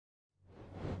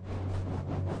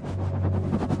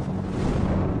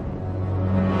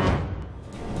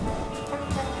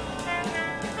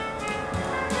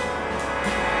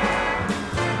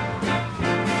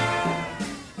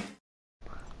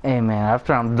Hey man,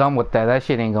 after I'm done with that, that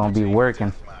shit ain't gonna be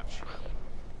working.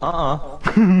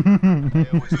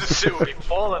 This shit will be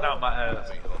falling out my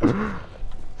ass.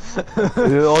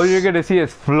 All you're gonna see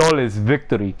is flawless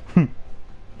victory.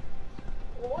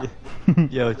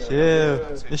 Yo,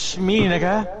 chill. This me,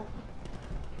 nigga.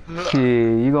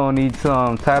 Shit, you gonna need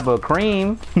some type of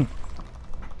cream.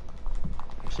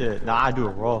 Shit, nah, I do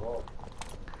it raw.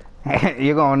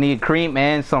 You're gonna need cream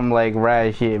and some like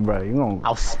rad shit, bro. You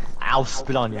gonna. I'll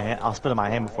spit on your hand. I'll spit on my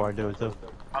hand before I do it too.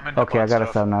 Okay, I gotta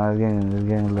stop now. It's getting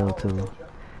a little too.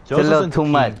 It's a Joe's little into too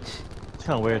peeing. much. It's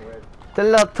kind of weird. It's a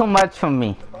little too much for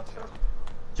me.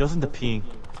 Joe's into peeing.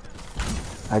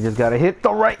 I just gotta hit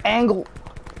the right angle.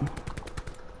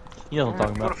 You know what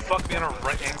I'm talking Go to about. fuck me in a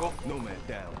right angle. No man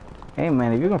down. Hey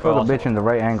man, if you can fuck a bitch in the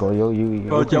right angle, you.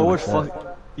 Bro, Joe would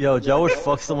fuck. Yo, Joe would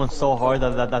fuck someone so hard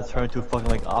that turned to fucking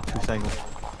like obtuse angle.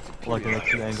 Like in like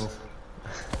 2 angles.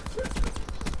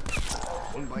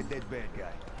 One by dead bad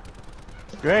guy.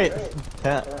 Great.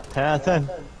 10 out of 10.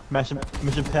 Mission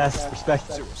pass.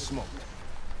 Respect. Zero smoke.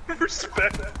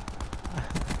 Respect.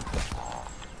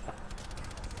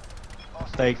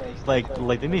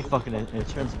 Like they need fucking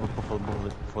insurance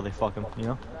before they fuck him, you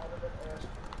know?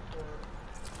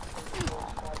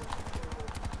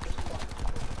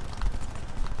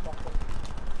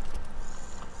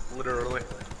 Literally.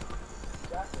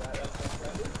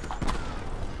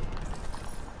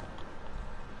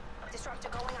 Disruptor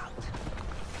going out.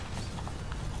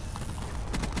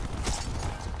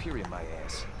 Superior my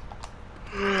ass.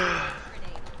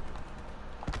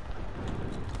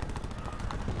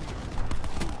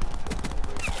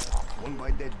 One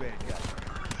by dead bad guy.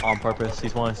 On purpose.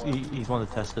 He's wanted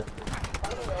to test it.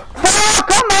 Oh,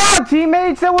 come on,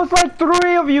 teammates! There was like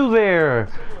 3 of you there.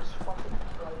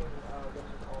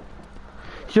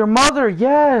 Your mother,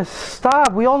 yes.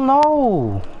 Stop. We all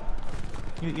know.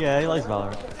 Yeah, he likes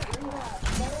Valorant.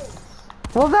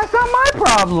 Well, that's not my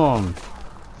problem.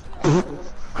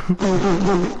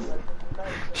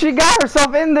 She got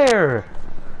herself in there.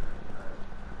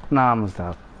 Nah, I'm gonna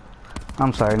stop.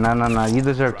 I'm sorry. No. You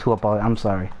deserve 2 apologies. I'm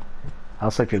sorry.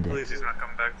 I'll suck your dick. Please, he's not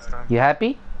coming back this time. You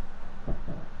happy?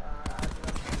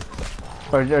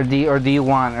 Or do you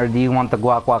want the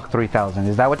guac guac 3000?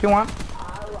 Is that what you want?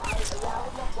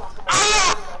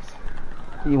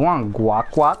 You want guac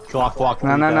guac? Guac guac.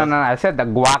 No. I said the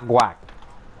guac guac.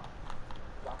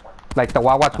 Like the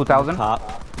Wawa 2000?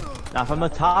 Top. Not from the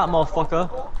top, motherfucker.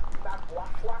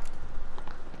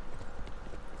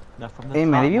 Not from the Hey top,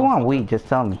 man, if you want motherfucker. weed, just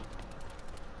tell me.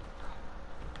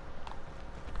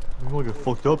 You wanna get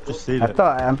fucked up? Just say that.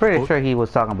 I'm pretty sure he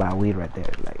was talking about weed right there.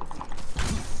 Like,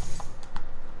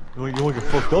 You wanna get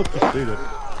fucked up? Just say that.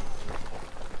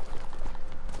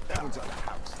 That one's on the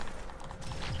house.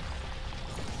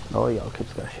 oh yo,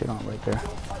 kid's got shit on right there.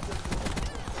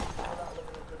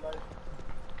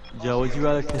 Joe, would you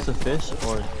rather kiss a fish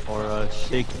or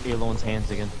shake Elon's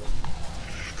hands again?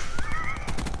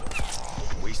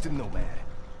 Wasted nomad.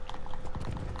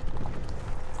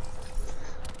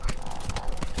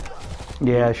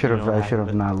 Yeah, I should You know,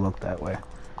 have not looked that way.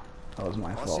 That was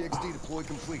my fault. RCXD deployed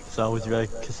complete. So would you rather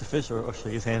kiss a fish or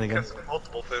shake his hand again? Kiss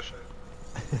multiple fish.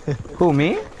 Who,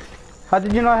 me? How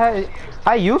did you know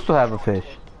I used to have a fish.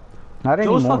 Not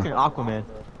Joe's anymore. fucking Aquaman.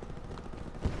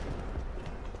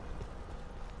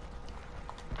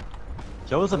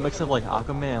 Joe is a mix of like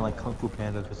Aquaman and like Kung Fu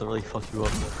Panda because it really fucks you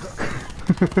up.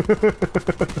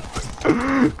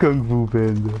 Kung Fu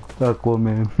Panda.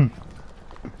 Aquaman.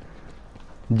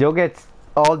 Joe gets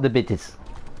all the bitches.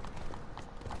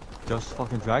 Joe's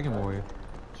fucking Dragon Warrior.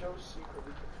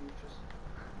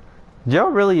 Joe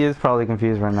really is probably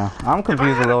confused right now. I'm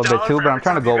confused a little bit too, but I'm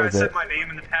trying to go with If I it. said my name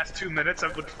in the past 2 minutes, I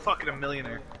would fucking a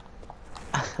millionaire.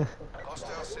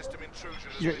 Hostile system intrusion.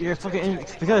 You're fucking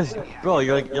because bro,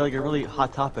 you're like a really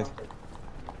hot topic.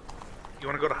 You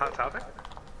wanna go to Hot Topic?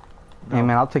 Hey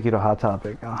man, I'll take you to Hot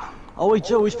Topic. Oh wait,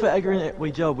 Joe, we should put Edgar in it.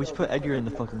 Wait, Joe, we should put Edgar in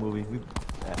the fucking movie.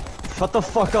 Shut the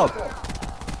fuck up.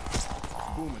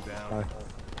 Booming down.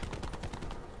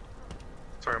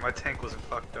 Sorry, my tank wasn't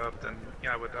fucked up. Then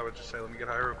yeah, I would just say let me get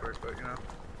high real quick, but you know.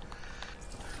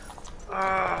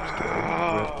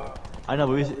 I know,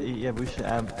 but we should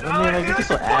add. I mean, like we can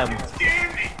still add him.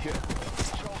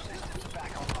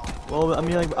 Well, I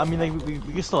mean, like we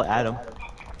can still add him.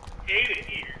 Hate it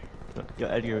here. Yo,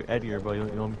 Edgar, bro, you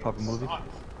want a proper movie?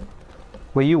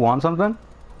 Wait, you want something?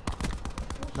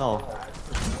 No.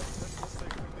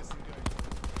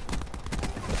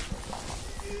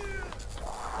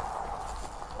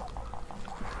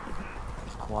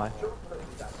 Why?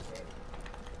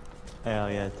 Hell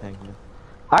yeah, thank you.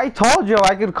 I told Joe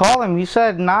I could call him. He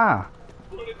said nah.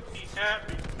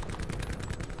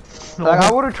 Like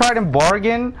I would have tried and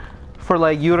bargain for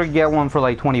like you to get one for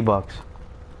like $20.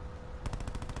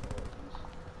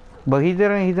 But he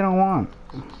didn't want.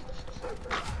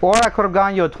 Or I could have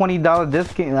gotten you a $20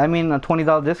 discount. I mean a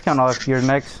 $20 discount off your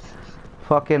next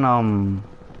fucking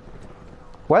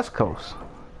West Coast.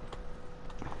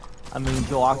 I mean,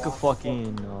 Joe, I could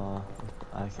fucking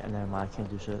I can't. Never mind. I can't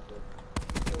do shit.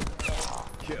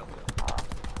 Kill.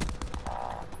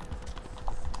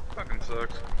 Fucking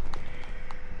sucks.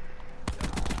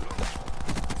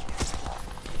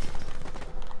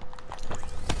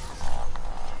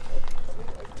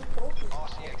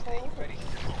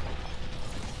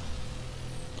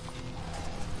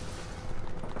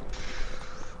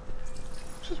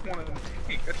 Just want a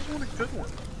tank. I just want a good one.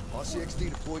 RCXD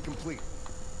deploy complete.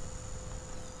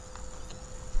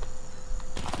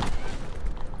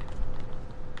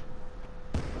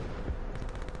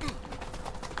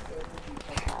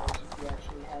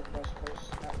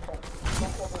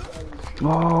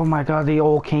 Oh my god, they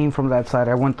all came from that side.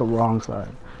 I went the wrong side.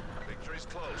 Victory's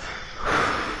close.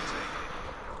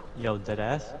 Yo, dead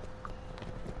ass.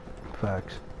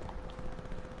 Facts.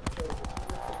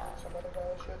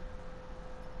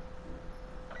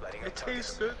 It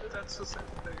tastes good. That's the same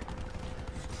thing.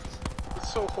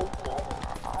 It's so hopeful.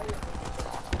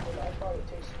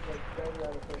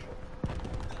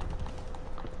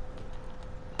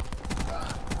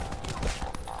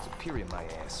 Superior my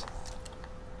ass.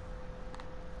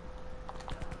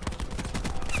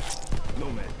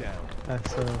 Nomad down. Alright,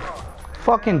 so.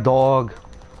 Fucking dog.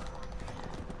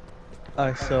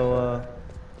 Alright, so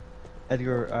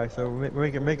Edgar. Alright, so we're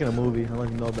making a movie. I don't know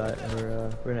if you know about it.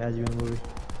 We're gonna add you in the movie.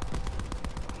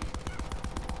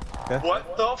 Okay.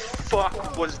 What the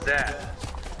fuck was that?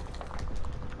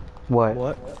 What?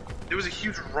 What? There was a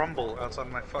huge rumble outside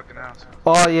my fucking house.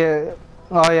 Oh yeah.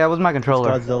 Oh yeah, it was my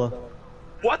controller. Godzilla.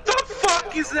 What the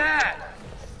fuck is that?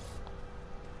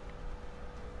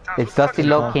 It's Dusty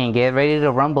Loking. Get ready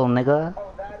to rumble, nigga.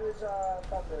 Oh, that is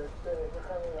Thunder. We're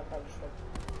currently on thunderstorm.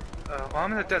 Well,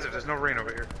 I'm in the desert. There's no rain over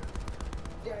here.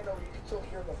 Yeah, I know. You can still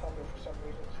hear the thunder for some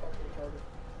reason. It's fucking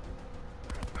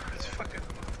retarded. It's fucking.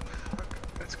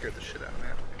 That scared the shit out of me.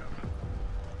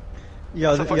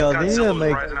 Yo, So yo, fucking they need Godzilla to was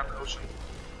make. rising out of the ocean.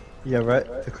 Yeah,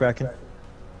 right. The Kraken.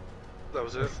 That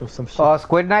was it. Some shit. Oh,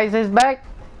 Squid Knives is back.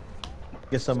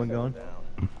 Get someone going.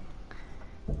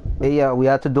 Hey, yeah, we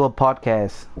have to do a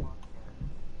podcast.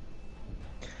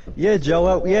 Yeah,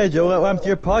 Joe. Yeah, Joe. What happened to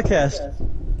your podcast?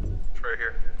 It's right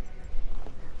here.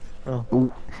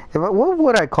 Oh. What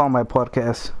would I call my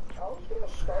podcast?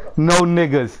 No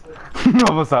niggas.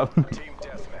 No, what's up? Team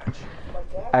deathmatch.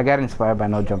 I got inspired by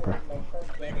No Jumper.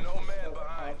 Leave no man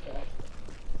behind.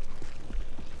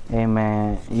 Hey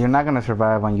man, you're not gonna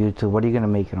survive on YouTube. What are you gonna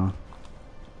make it on?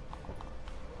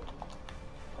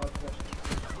 We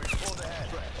pulled ahead.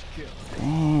 Kill.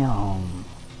 Damn.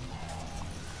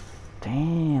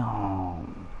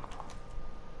 Damn.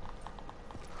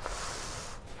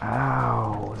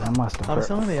 Ow, that must have I'm hurt.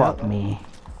 telling you, Fuck me.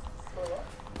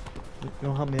 You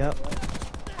don't help me out.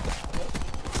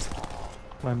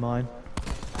 My mind.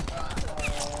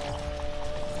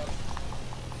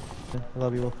 I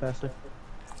love you a little faster.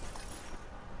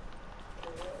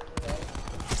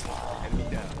 Enemy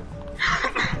down.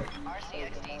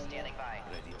 RCXD standing by.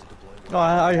 Ready to deploy. Oh,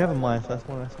 I already have a mind. So that's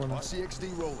one. That's one.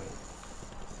 RCXD rolling.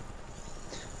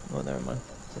 Oh, never mind.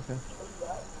 It's okay.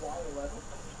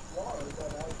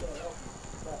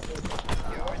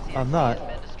 I'm not.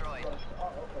 Been destroyed.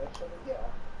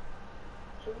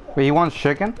 Wait, he wants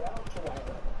chicken?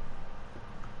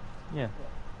 Yeah,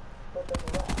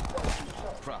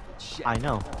 Profit. Shit. I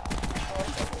know.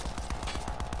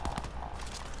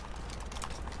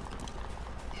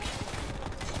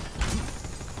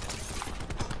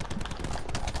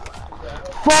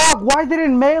 Fuck, why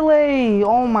didn't melee?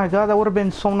 Oh my god, that would have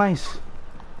been so nice.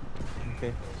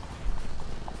 Okay.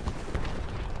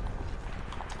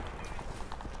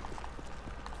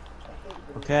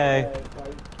 Okay.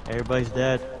 Everybody's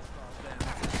dead.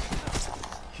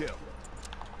 Kill.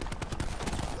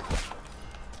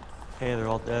 Okay, they're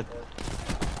all dead.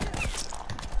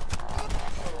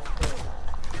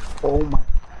 Oh my.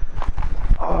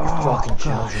 Oh, Fucking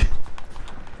children.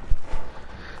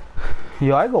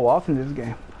 Yo, I go off in this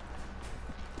game.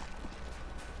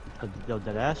 Yo,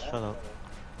 dead ass, shut up.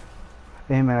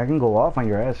 Hey man, I can go off on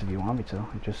your ass if you want me to.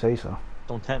 Just say so.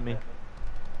 Don't tempt me.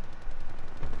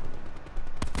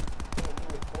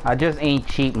 I just ain't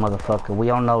cheap, motherfucker. We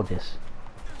all know this.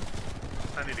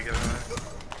 I need to get on it.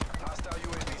 Hostile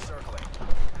UAV circling.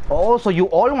 Oh, so you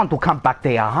all want to come back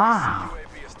there, huh?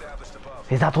 UAV established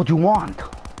above. Is that what you want?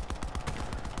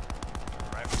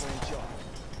 Rifle in charge.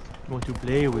 Want to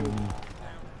play with me?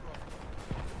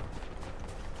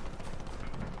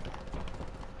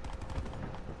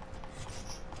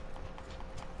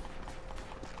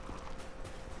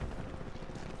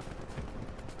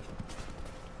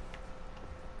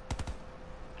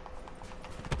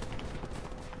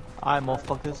 Alright,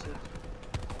 motherfuckers.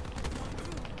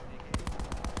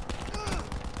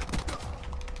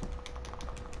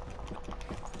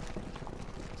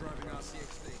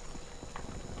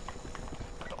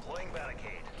 Deploying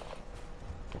barricade.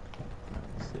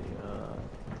 Let's see,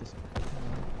 this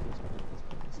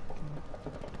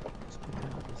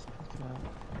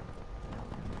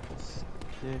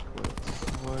stick with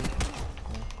sword.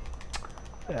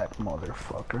 That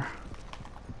motherfucker.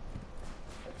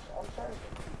 I'm sorry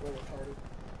for people retarded.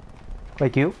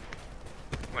 Like you?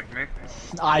 Like me?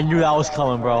 I knew that was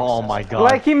coming, bro. Oh my god.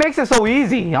 Like he makes it so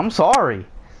easy. I'm sorry.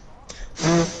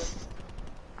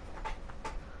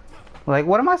 Like,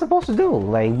 what am I supposed to do?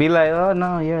 Like, be like, oh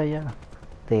no, yeah.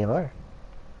 They are.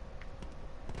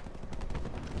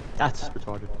 That's just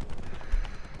retarded.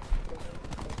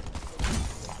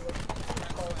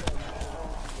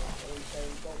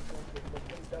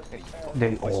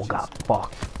 They all got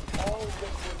fucked. All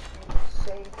liquids do the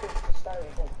same thing to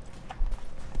styrofoam.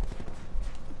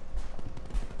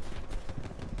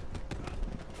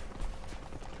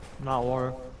 Not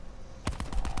water.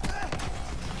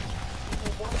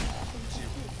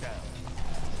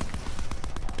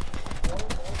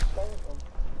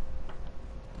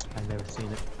 I've never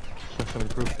seen it. Show me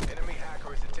the proof. Enemy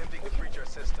hacker is attempting to breach our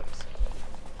systems.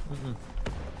 An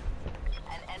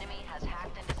enemy has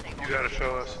hacked and disabled. You gotta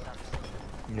show us.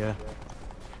 Yeah.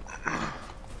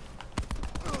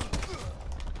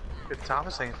 If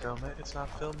Thomas ain't filming it, it's not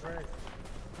filmed right.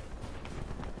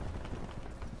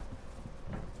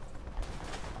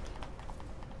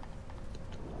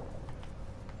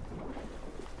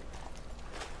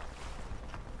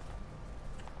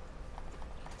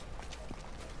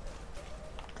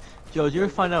 Joe, did you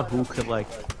ever find out who could like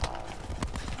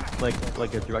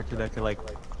a director that could like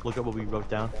look up what we wrote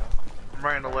down? I'm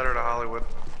writing a letter to Hollywood.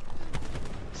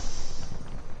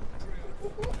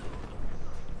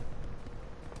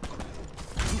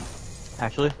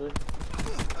 Actually,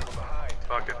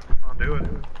 Fuck it. I'll do it.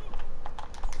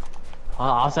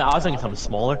 I was thinking something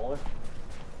smaller.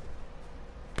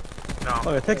 No.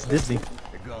 Oh, yeah, text Disney.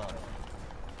 They're gone.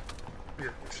 Yeah,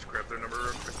 just grab their number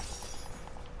real quick.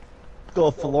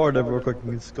 Go to Florida real quick.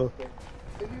 Let's go. If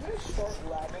you guys start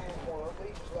lagging horribly,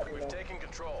 just let me know. We've taken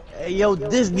control. Hey yo,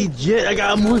 Disney Jit, I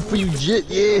got a movie for you, Jit.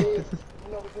 Yeah.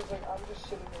 No, because like I'm just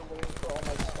sitting there waiting for all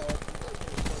my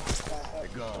stuff. They're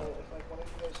gone. So if like one of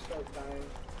you guys start dying,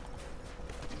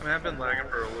 I mean, I've been lagging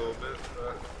for a little bit,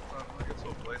 but I guess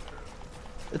we'll play through it.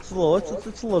 It's a little,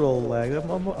 it's a little lag. I'm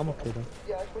okay though.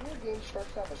 yeah, like when your game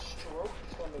starts to have a stroke,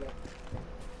 just let me know.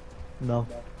 No,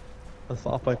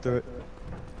 I'll fight through it.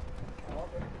 Oh,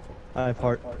 okay. I have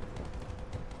heart.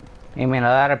 I mean, a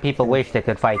lot of people wish they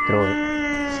could fight through it.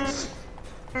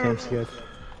 Okay, I'm scared.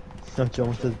 No, Joe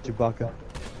went to Chewbacca.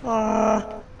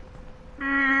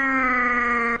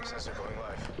 Sensor going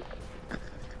live.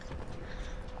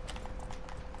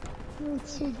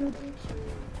 That's so good.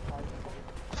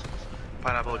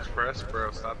 Pineapple Express,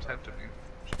 bro, stop tempting me.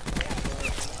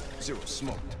 Zero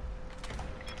smoked.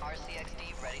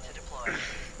 RCXD ready to deploy.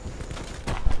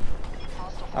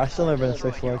 I still never been to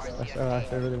Six Flags.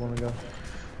 I really want to go.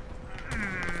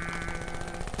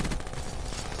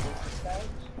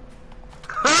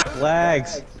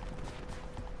 Flags.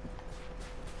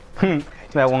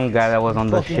 That one guy that was on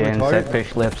the Fucking shit and said retarded.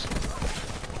 fish lips.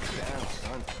 Down,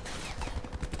 son.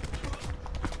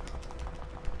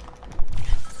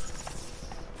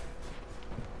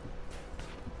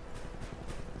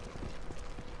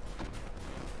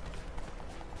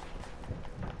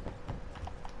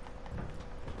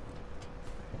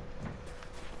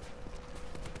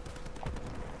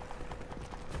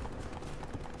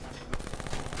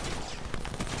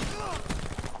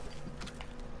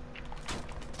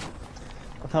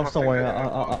 Thomas, don't worry.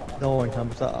 Don't worry,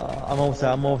 Thomas. I'm almost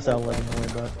at 11. Don't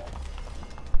worry about it.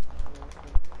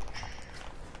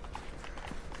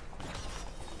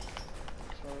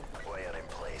 Plan in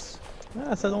place.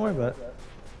 I said don't worry about it.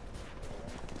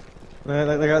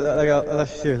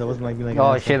 That's serious. I wasn't like being like.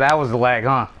 Oh shit, that was the lag,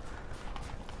 huh?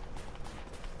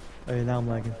 Oh, yeah, now I'm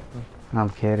lagging. I'm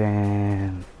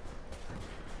kidding.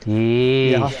 Yeah,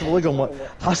 Yeesh. hostile wiggle. What?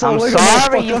 I'm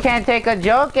sorry, you can't take a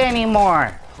joke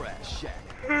anymore. Crash shack.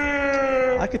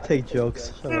 I could take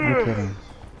jokes. Shut up. I'm kidding.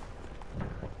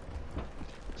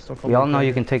 Just don't call We me all know crazy.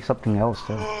 you can take something else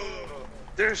too.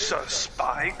 There's a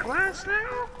spyglass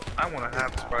now? I want to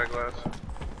have a spyglass.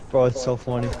 Bro, it's so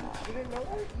funny. You didn't know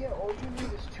that? Yeah, all you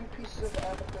need is 2 pieces of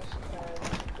amethyst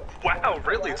and... Wow,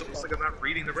 really? It's almost like I'm not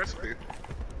reading the recipe.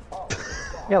 Oh,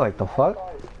 Yeah, like the fuck?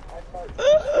 I thought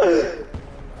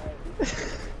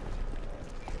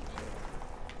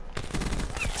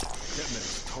That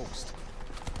man's toast.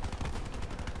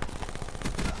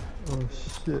 Oh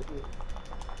shit.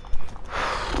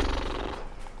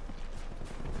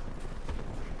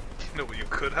 You know what you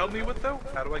could help me with though?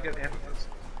 How do I get amethyst?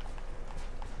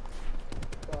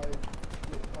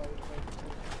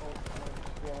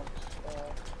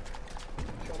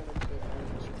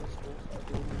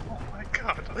 Oh my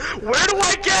god. Where do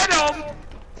I get them?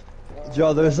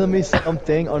 Joe, there's gonna be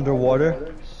something underwater.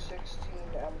 There's 16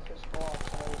 amethyst blocks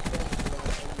and I was standing there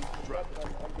and you drop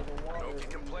them under the water. Don't get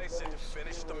complacent.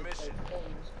 Finish the mission.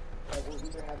 That will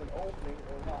either have an opening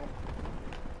or not.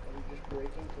 And you just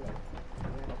break into them.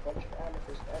 And then a bunch of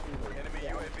amethyst everywhere. Enemy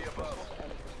UAV above.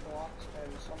 Amethyst blocks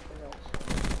and something else.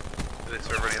 Do they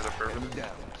serve any other purpose? Enemy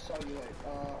down. Cellulite.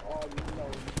 Oh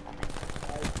no.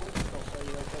 I believe it's called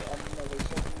cellulite, but no, they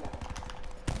serve them now.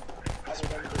 Other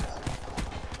than this.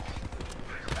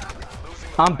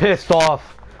 I'm pissed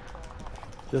off.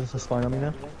 Just a spine on me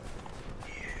now.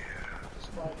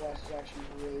 Spyglass is actually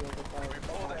really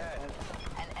overpowered.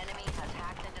 An enemy has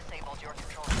hacked and disabled your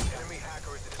control system. Enemy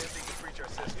hacker is attempting to breach our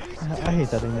system. I hate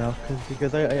that thing now,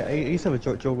 because I used to have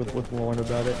a joke with Lauren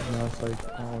about it, and now it's like,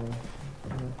 I don't know.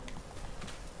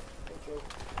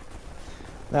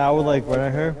 Now I would like run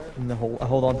at her, and I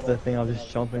hold on to the thing, I'll just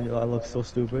jump, and I look so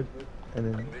stupid,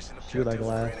 and then she would like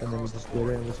laugh, and then we just did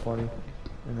it, and it was funny.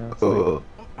 And now it's like,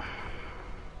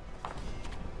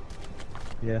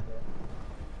 yeah.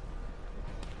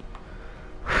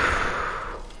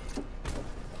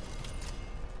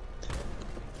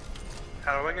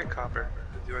 How do I get copper?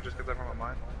 Do I just get that from a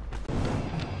mine?